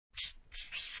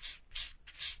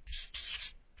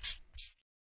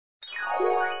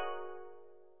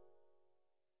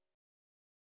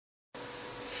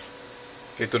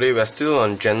Okay, today we're still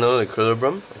on general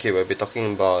equilibrium. Okay, we'll be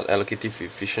talking about allocative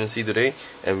efficiency today,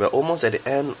 and we're almost at the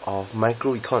end of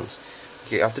microecons.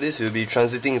 Okay, after this we'll be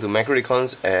transiting into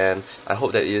macroecons, and I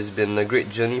hope that it has been a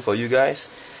great journey for you guys.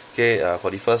 Okay,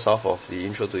 for the first half of the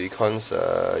intro to econs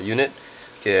unit.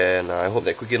 Okay, and I hope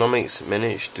that Quickienomics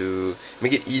managed to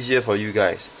make it easier for you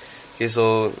guys. Okay,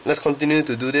 so let's continue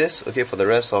to do this. Okay, for the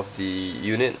rest of the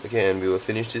unit. Okay, and we will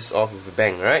finish this off with a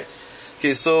bang. Right?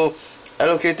 Okay, so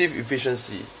allocative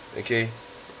efficiency. Okay,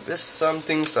 there's some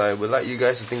things I would like you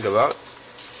guys to think about.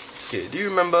 Okay, do you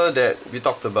remember that we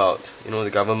talked about, the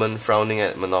government frowning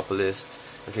at monopolists?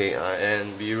 Okay,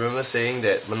 and we remember saying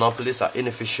that monopolists are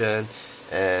inefficient,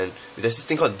 and there's this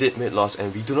thing called dead weight loss,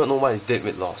 and we do not know what is dead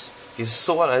weight loss. Okay,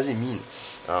 so what does it mean?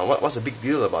 What's the big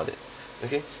deal about it?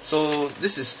 Okay, so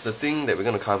this is the thing that we're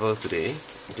going to cover today.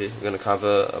 Okay, we're going to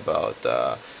cover about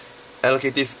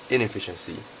allocative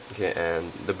inefficiency. Okay, and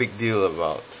the big deal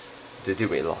about the dead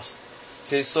weight loss.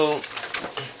 Okay, so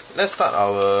let's start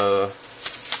our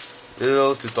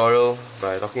little tutorial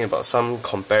by talking about some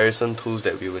comparison tools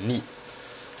that we will need.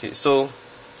 Okay, so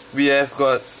we have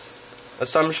got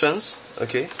assumptions,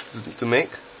 okay, to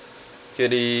make.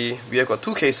 Okay, we have got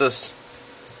two cases.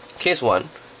 Case 1,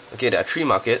 okay, there are 3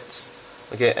 markets,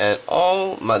 okay, and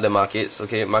all the markets,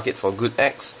 okay, market for good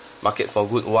X, market for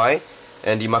good Y,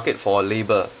 and the market for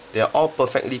labor, they are all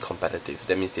perfectly competitive.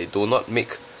 That means they do not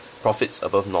make profits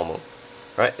above normal,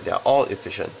 right? They are all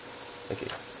efficient. Okay,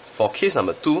 for case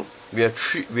number 2, we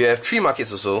have three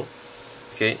markets also.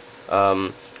 Okay,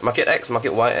 market X,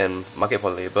 market Y, and market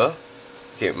for labor.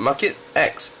 Okay, market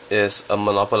X is a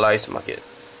monopolized market.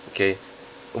 Okay,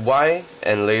 Y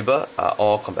and labor are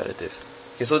all competitive.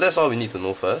 Okay, so that's all we need to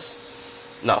know first.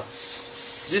 Now,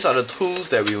 these are the tools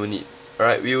that we will need.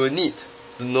 Alright, we will need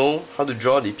to know how to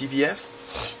draw the PPF.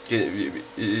 Okay, it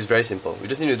is very simple. We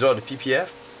just need to draw the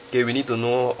PPF. Okay, we need to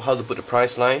know how to put the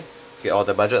price line, okay, or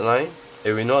the budget line,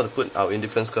 and we know how to put our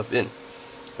indifference curve in.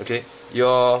 Okay,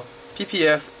 your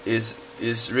PPF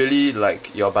is really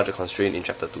like your budget constraint in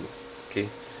chapter 2. Okay,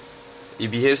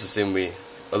 it behaves the same way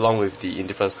along with the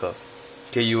indifference curve.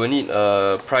 Okay, you will need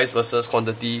a price versus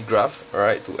quantity graph,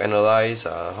 alright, to analyze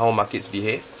how markets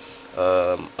behave.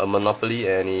 A monopoly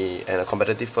and a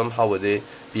competitive firm, how would they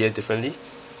behave differently?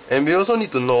 And we also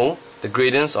need to know the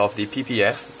gradients of the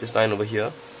PPF, this line over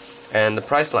here, and the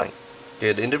price line.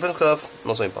 Okay, the indifference curve,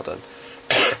 not so important.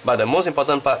 But the most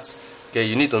important parts, okay,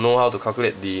 you need to know how to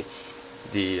calculate the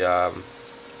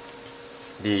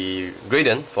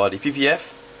gradient for the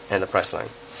PPF and the price line.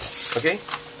 Okay?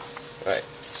 Right.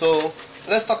 So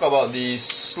let's talk about the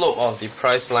slope of the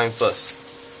price line first.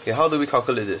 Okay, how do we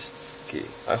calculate this? Okay,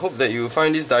 I hope that you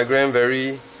find this diagram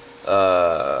very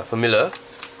familiar.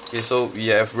 Okay, so we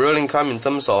have real income in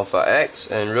terms of X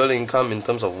and real income in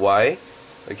terms of Y.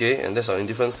 Okay, and that's our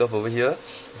indifference curve over here.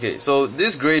 Okay, so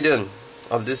this gradient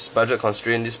of this budget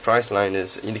constraint, this price line,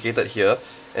 is indicated here,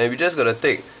 and we just gotta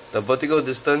take the vertical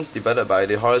distance divided by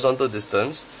the horizontal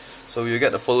distance. So you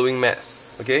get the following math.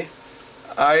 Okay,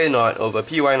 I naught over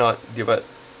Py naught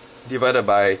divided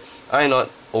by I naught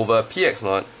over Px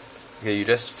naught. Okay, you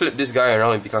just flip this guy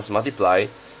around, it becomes multiply.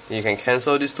 Then you can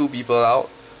cancel these two people out,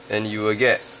 and you will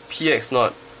get Px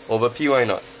naught over Py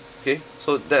naught. Okay,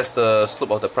 so that's the slope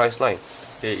of the price line.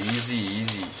 Okay,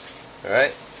 easy.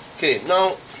 Alright. Okay,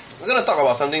 now we're gonna talk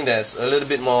about something that's a little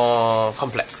bit more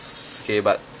complex. Okay,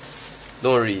 but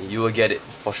don't worry, you will get it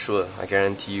for sure, I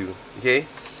guarantee you. Okay,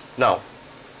 now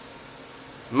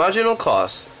marginal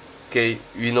cost. Okay,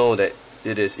 we know that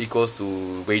it is equals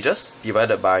to wages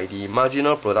divided by the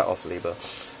marginal product of labor.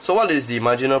 So what is the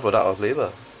marginal product of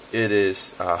labor? It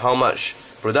is how much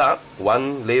product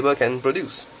one labor can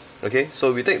produce. Okay,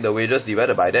 so we take the wages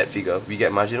divided by that figure, we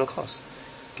get marginal cost.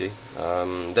 Okay,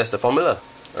 that's the formula.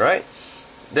 Alright,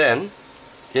 then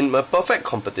in a perfect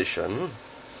competition,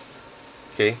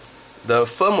 okay, the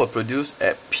firm will produce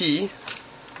at P.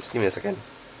 Just give me a second.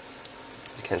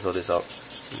 Cancel this out.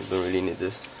 You don't really need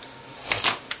this.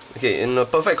 Okay, in a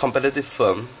perfect competitive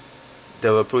firm, they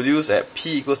will produce at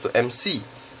P equals to MC.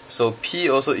 So P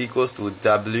also equals to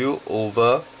W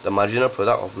over the marginal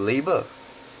product of labor.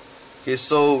 Okay,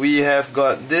 so we have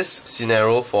got this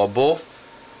scenario for both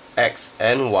X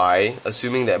and Y,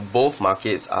 assuming that both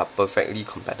markets are perfectly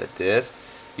competitive.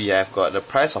 We have got the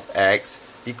price of X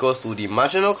equals to the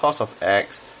marginal cost of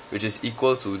X, which is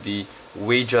equals to the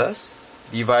wages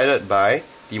divided by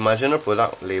the marginal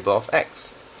product labor of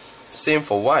X. Same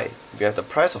for Y. We have the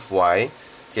price of Y.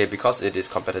 Okay, because it is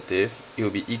competitive, it will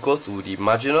be equal to the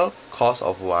marginal cost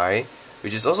of Y,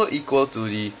 which is also equal to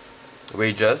the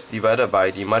wages divided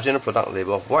by the marginal product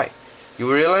labor of Y. you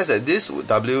will realize that this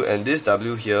W and this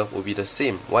W here will be the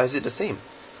same. Why is it the same?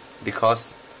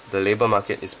 because the labor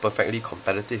market is perfectly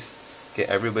competitive. Okay,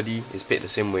 everybody is paid the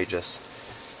same wages.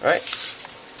 Alright?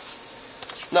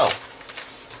 Now,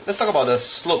 let's talk about the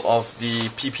slope of the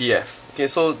PPF. Okay,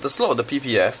 so the slope of the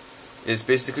PPF is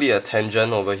basically a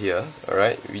tangent over here.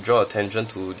 Alright, we draw a tangent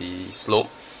to the slope.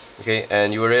 Okay,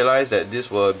 and you will realize that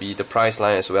this will be the price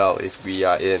line as well if we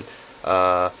are in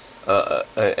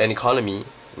an economy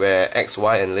where X,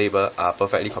 Y, and labor are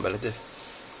perfectly competitive.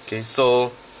 Okay,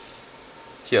 so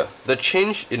here, the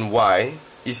change in Y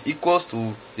is equals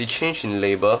to the change in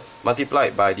labor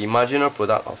multiplied by the marginal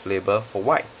product of labor for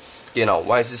Y. Okay, now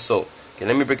why is this so? Okay,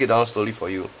 let me break it down slowly for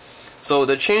you. So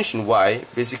the change in Y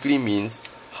basically means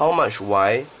how much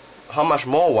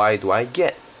more Y do I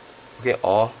get, okay,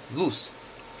 or lose.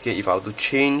 Okay, if I were to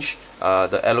change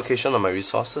the allocation of my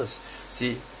resources.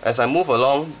 See, as I move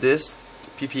along this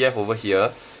PPF over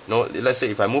here, let's say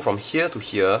if I move from here to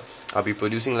here, I'll be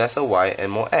producing lesser Y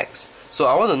and more X. So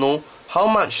I want to know how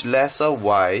much lesser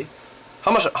Y,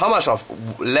 how much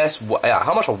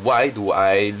of Y do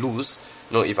I lose,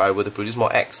 if I were to produce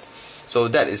more X. So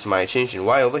that is my change in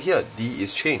Y over here. D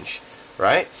is change,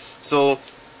 right? So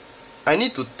I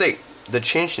need to take the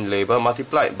change in labor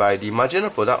multiplied by the marginal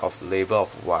product of labor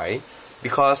of Y,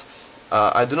 because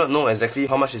I do not know exactly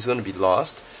how much is going to be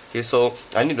lost. Okay, so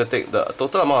I need to take the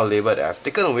total amount of labor that I've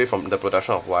taken away from the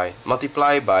production of Y,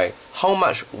 multiply by how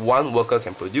much one worker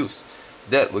can produce.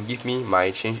 That will give me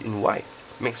my change in Y.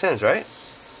 Makes sense, right?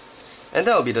 And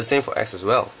that will be the same for X as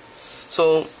well.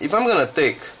 So if I'm going to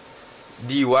take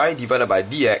dy divided by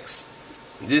dx,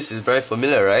 this is very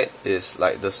familiar, right? It's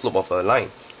like the slope of a line.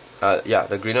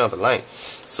 The gradient of a line.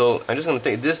 So I'm just going to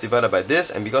take this divided by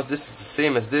this, and because this is the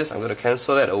same as this, I'm going to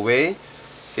cancel that away.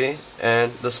 Okay,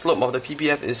 and the slope of the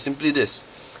PPF is simply this: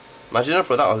 marginal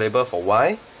product of labor for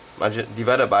Y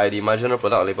divided by the marginal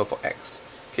product of labor for X.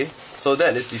 Okay, so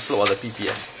that is the slope of the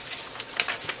PPF.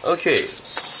 Okay,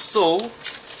 so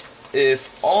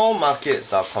if all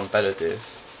markets are competitive,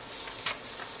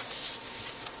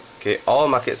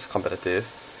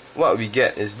 what we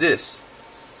get is this.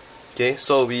 Okay,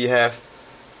 so we have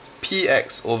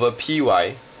Px over Py,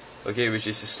 okay, which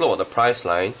is the slope of the price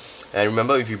line. And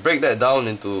remember, if you break that down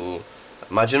into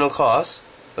marginal cost,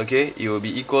 okay, it will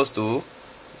be equals to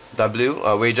W,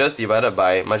 wages divided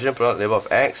by marginal product labor of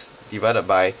X divided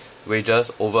by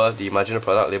wages over the marginal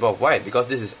product labor of Y, because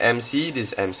this is MC,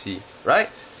 this is MC, right?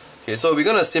 Okay, so we're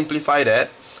going to simplify that.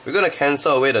 We're going to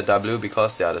cancel away the W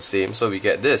because they are the same, so we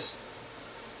get this.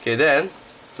 Okay, then,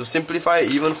 to simplify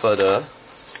it even further,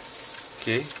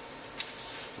 okay,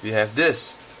 we have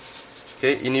this.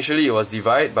 Okay, initially it was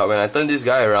divide, but when I turn this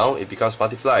guy around, it becomes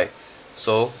multiply.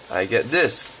 So I get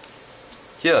this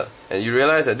here, and you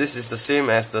realize that this is the same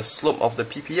as the slope of the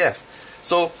PPF.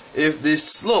 So if the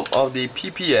slope of the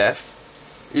PPF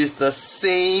is the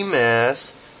same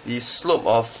as the slope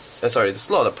of the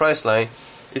slope of the price line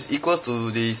is equals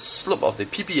to the slope of the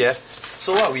PPF,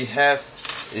 so what we have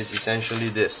is essentially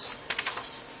this.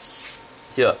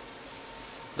 Here,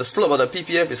 the slope of the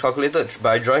PPF is calculated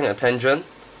by drawing a tangent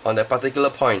on that particular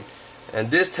point, and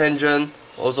this tangent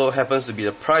also happens to be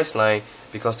the price line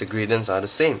because the gradients are the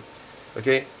same.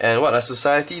 Okay, and what does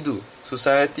society do?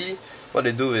 Society, what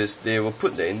they do is they will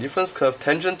put the indifference curve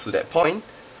tangent to that point,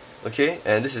 okay,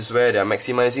 and this is where they are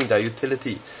maximizing their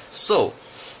utility. So,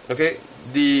 okay,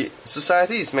 the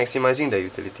society is maximizing their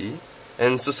utility,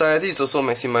 and society is also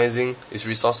maximizing its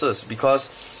resources, because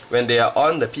when they are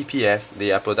on the PPF,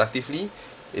 they are productively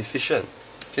efficient.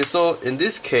 Okay, so in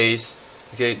this case,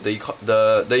 okay,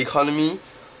 the economy,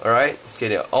 alright,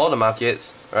 okay, all the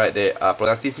markets, alright, they are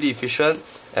productively efficient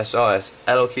as well as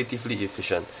allocatively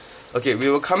efficient. Okay, we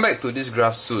will come back to this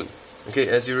graph soon. Okay,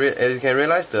 as you can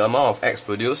realize, the amount of X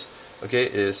produced, okay,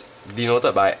 is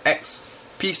denoted by X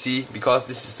PC, because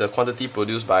this is the quantity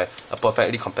produced by a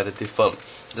perfectly competitive firm.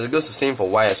 That goes the same for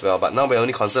Y as well, but now we're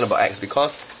only concerned about X,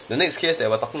 because the next case that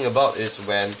we're talking about is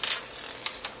when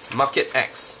market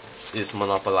X is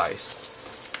monopolized.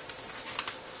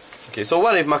 Okay, so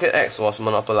what if market X was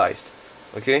monopolized?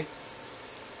 Okay,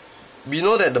 we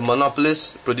know that the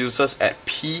monopolist produces at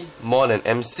P more than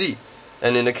MC,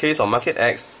 and in the case of market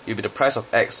X, it will be the price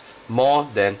of X more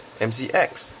than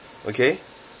MCX. Okay,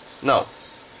 now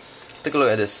take a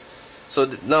look at this. So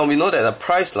now we know that the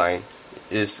price line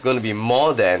is going to be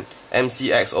more than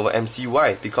MCX over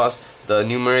MCY, because the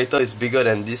numerator is bigger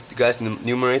than this guy's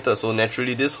numerator, so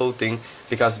naturally this whole thing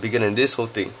becomes bigger than this whole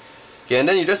thing. Okay, and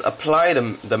then you just apply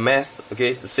the math, okay,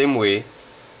 it's the same way.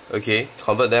 Okay,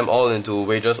 convert them all into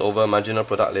wages over marginal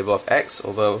product labor of X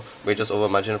over wages over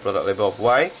marginal product labor of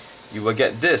Y. You will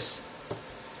get this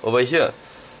over here.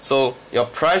 So your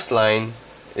price line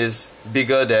is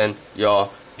bigger than your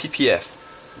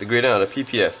PPF, the gradient of the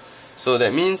PPF. So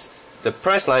that means the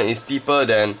price line is steeper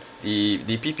than the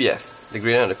PPF, the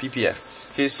gradient of the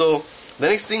PPF. Okay, so the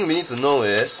next thing we need to know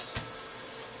is,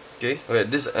 this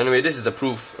is the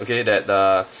proof, that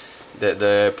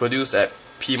the produce at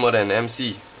P more than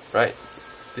MC, right?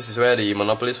 This is where the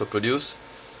monopolist will produce,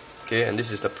 and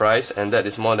this is the price, and that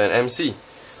is more than MC.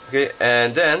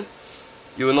 And then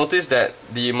you will notice that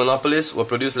the monopolist will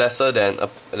produce lesser than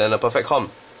a perfect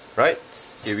com, right?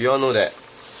 We all know that.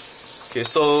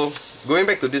 So going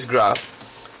back to this graph,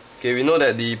 we know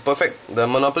that the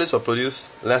monopolist will produce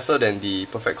lesser than the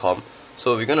perfect com.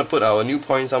 So we're gonna put our new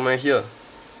point somewhere here,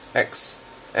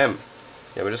 XM.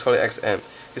 We'll just call it XM.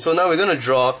 So now we're gonna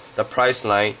draw the price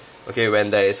line, when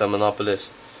there is a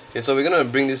monopolist. So we're gonna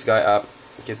bring this guy up,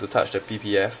 to touch the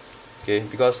PPF,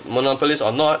 because monopolist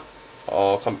or not,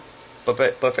 or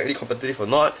perfectly competitive or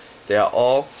not, they are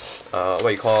all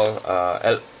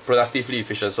productively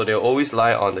efficient. So they'll always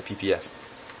lie on the PPF.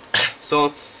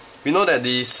 So we know that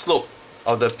the slope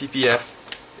of the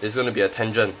PPF is going to be a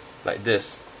tangent like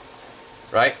this,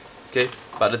 right?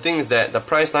 But the thing is that the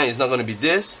price line is not going to be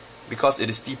this because it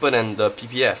is steeper than the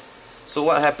PPF. So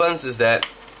what happens is that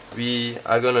we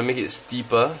are going to make it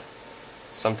steeper,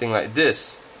 something like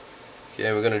this.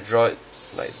 And we're going to draw it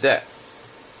like that.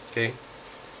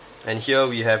 And here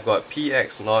we have got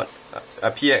PX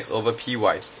over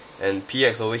PY, and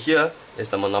PX over here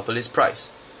is the monopolist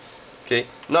price.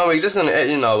 Now we're just going to add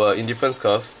in our indifference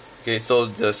curve. So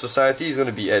the society is going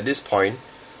to be at this point,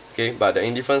 but the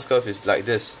indifference curve is like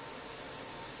this.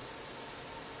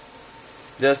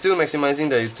 They are still maximizing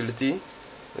their utility,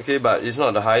 but it's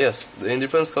not the highest. The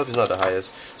indifference curve is not the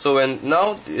highest. So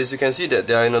now, as you can see, that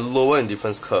they are in a lower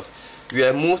indifference curve. We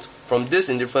have moved from this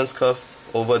indifference curve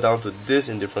over down to this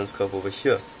indifference curve over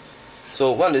here.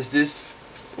 So what is this?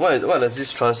 What does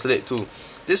this translate to?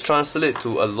 This translates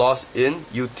to a loss in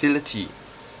utility.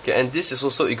 And this is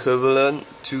also equivalent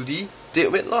to the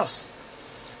deadweight loss.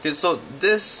 So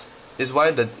this is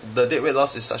why the deadweight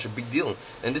loss is such a big deal,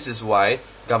 and this is why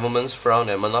governments frown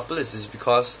at monopolists, is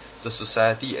because the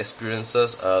society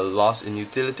experiences a loss in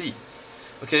utility.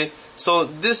 So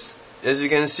this, as you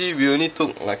can see, we only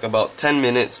took like about 10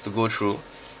 minutes to go through.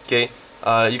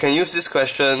 You can use this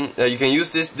question, you can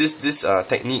use this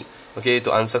technique,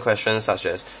 to answer questions such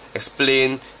as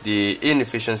explain the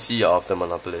inefficiency of the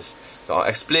monopolist, or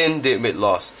explain deadweight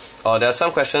loss. Or there are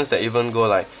some questions that even go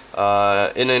like,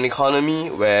 in an economy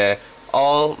where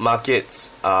all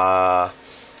markets are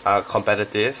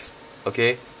competitive,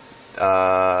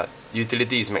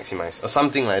 utility is maximized, or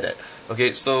something like that.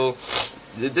 So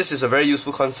this is a very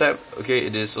useful concept.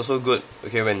 It is also good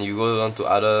when you go on to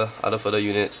other further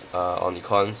units on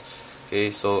econs.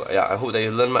 So yeah, I hope that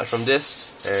you learn much from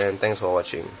this, and thanks for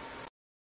watching.